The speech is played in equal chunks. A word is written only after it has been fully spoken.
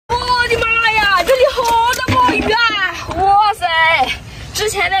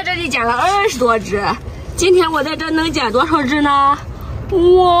前在这里捡了20多只，今天我在这能捡多少只呢？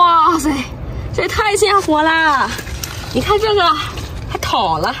哇塞，这太鲜活了！你看这个还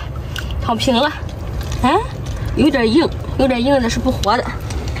躺了，躺平了，啊，有点硬，有点硬的是不活的。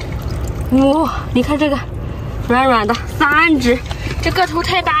哇，你看这个软软的，3只，这个头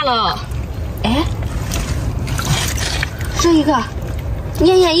太大了。哎，这一个奄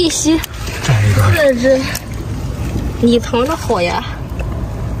奄一息，4只，你藏的好呀！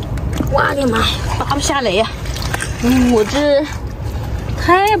我的妈呀，拔不下来呀！5只，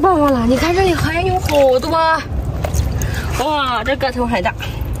太棒了！你看这里还有好多，哇，这个头很大，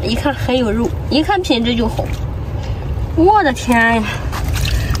一看很有肉，一看品质就好。我的天呀！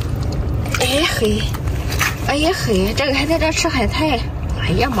哎嘿，哎呀嘿，这个还在这吃海菜，哎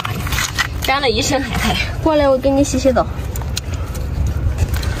呀妈呀，沾了一身海菜。过来，我给你洗洗澡。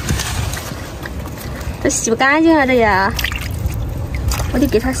这洗不干净啊，这也。我得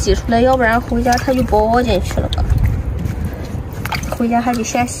给它洗出来，要不然回家它就包进去了吧。回家还得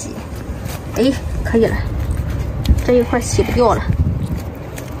先洗。哎，可以了，这一块洗不掉了，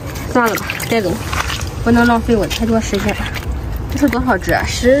算了吧，带走，不能浪费我太多时间了。这是多少只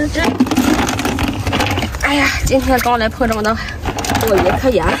？10只。哎呀，今天刚来破账的我也可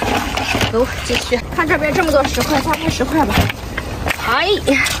以啊。走，继续看这边这么多10块，再拍10块吧。哎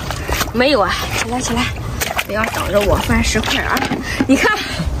呀，没有啊，起来起来。不要挡着我翻10块啊！你看，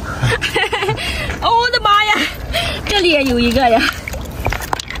哦我的妈呀，这里也有一个呀！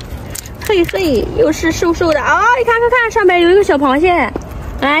嘿嘿，又是瘦瘦的啊！你看看看，上面有一个小螃蟹。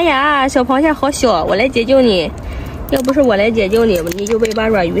哎呀，小螃蟹好小，我来解救你。要不是我来解救你，你就被把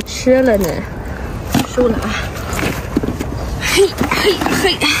软鱼吃了呢。收了啊！嘿嘿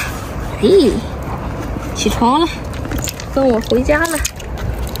嘿，嘿，起床了，跟我回家了。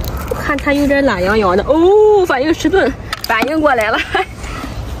看它有点懒洋洋的哦，反应迟钝，反应过来了，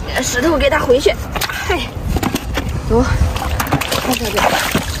石头给它回去。嘿，走，看这边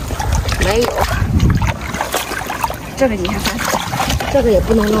没有，这个你还翻，这个也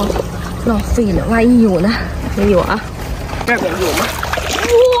不能浪费了，万一有呢？没有啊，这边有吗？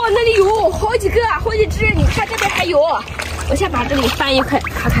哇，那里有好几个，好几只，你看这边还有。我先把这里翻一块，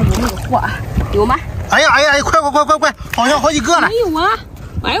看看有没有货，有吗？哎呀哎呀，快，好像好几个了。没有啊。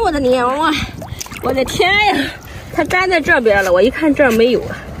哎呦我的娘啊！我的天呀，它粘在这边了，我一看这儿没有，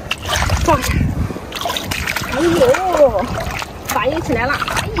放下。哎呦，反应起来了！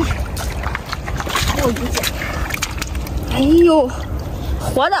哎呀，还有一件。哎呦，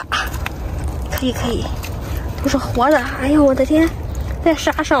活的，可以，都是活的。哎呦我的天，在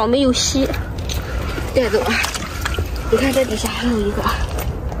沙上没有吸，带走啊！你看这底下还有一个，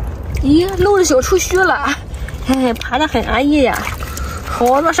咦，露着小触须了，哎，爬得很安逸呀。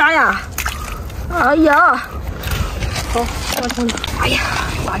好多啥呀？哎呀，好，我从哪？哎呀，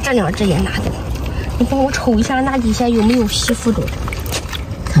把这2只也拿走。你帮我瞅一下那底下有没有吸附着？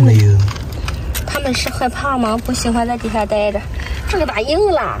没有。他们是害怕吗？不喜欢在底下待着。这个打硬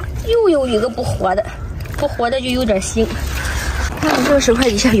了，又有一个不活的，不活的就有点腥。看看这10块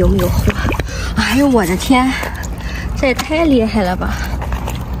底下有没有货？哎呦我的天，这也太厉害了吧！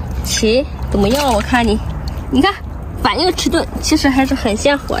切，怎么样？我看你，你看。反应迟钝，其实还是很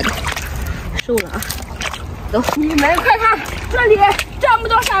鲜活的。收了啊！走，你们快看，这里这么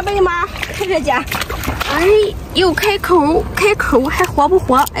多扇贝吗？开着捡。哎，又开口还活不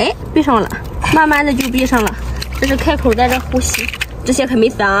活？哎，闭上了，慢慢的就闭上了。这是开口在这呼吸，这些可没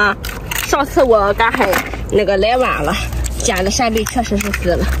死啊！上次我赶海那个来晚了，捡的扇贝确实是死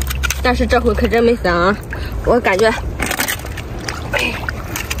了，但是这回可真没死啊！我感觉，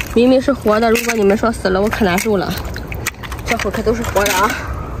明明是活的，如果你们说死了，我可难受了。这会可都是活的啊！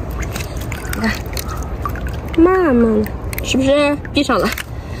你看，慢慢的，是不是闭上了？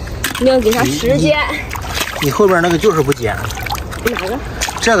你要给它时间。你后边那个就是不捡。哪个？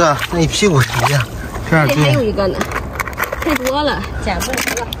这个，那你屁股一样。这里还有一个呢，太多了，捡不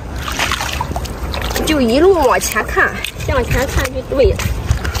了。就一路往前看，向前看就对了。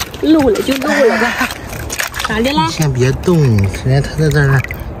漏了就漏了吧。咋的了？你先别动，人家他在这儿，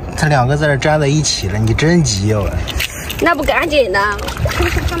他2个在这粘在一起了，你真急呀！那不赶紧的，平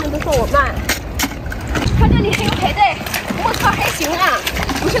时他们都说我慢。它这里还有海带，我操，还行啊，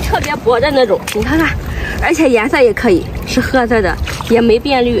不是特别薄的那种。你看看，而且颜色也可以，是褐色的，也没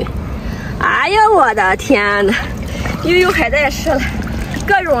变绿。哎呀，我的天哪，又有海带吃了，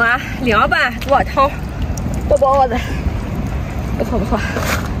各种啊，凉拌、做汤、锅包子，不错不错。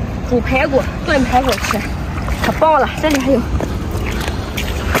煮排骨、炖排骨吃，可棒了。这里还有，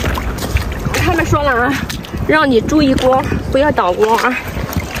他们说了啊。让你注意光，不要挡光啊！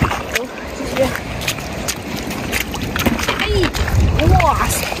走，继续。哎，哇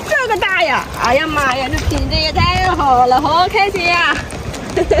塞，这个大呀！哎呀妈呀，这品质也太好了，好开心呀！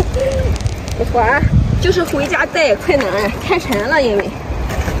一会儿就是回家带，快点，太沉了，因为。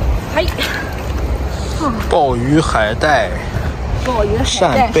哎，鲍鱼海带。鲍鱼海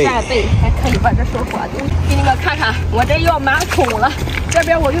带扇贝还可以把这收获。给你们看看，我这要满桶了。这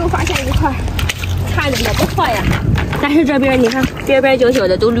边我又发现一块，看着也不错呀。但是这边你看边边角角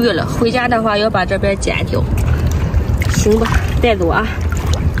的都绿了，回家的话要把这边剪掉。行吧，带走啊。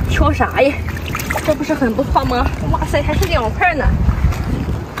挑啥呀？这不是很不错吗？哇塞，还是2块呢。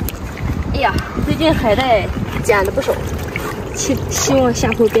哎呀，最近海带捡的不少，希望下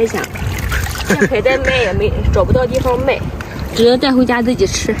回别捡了。这海带卖也没找不到地方卖，只能带回家自己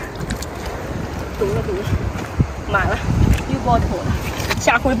吃。走了，满了，又爆头了，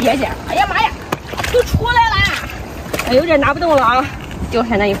下回别捡。哎呀妈呀，都出来了！哎，有点拿不动了啊，掉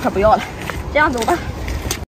下那一块不要了，这样走吧。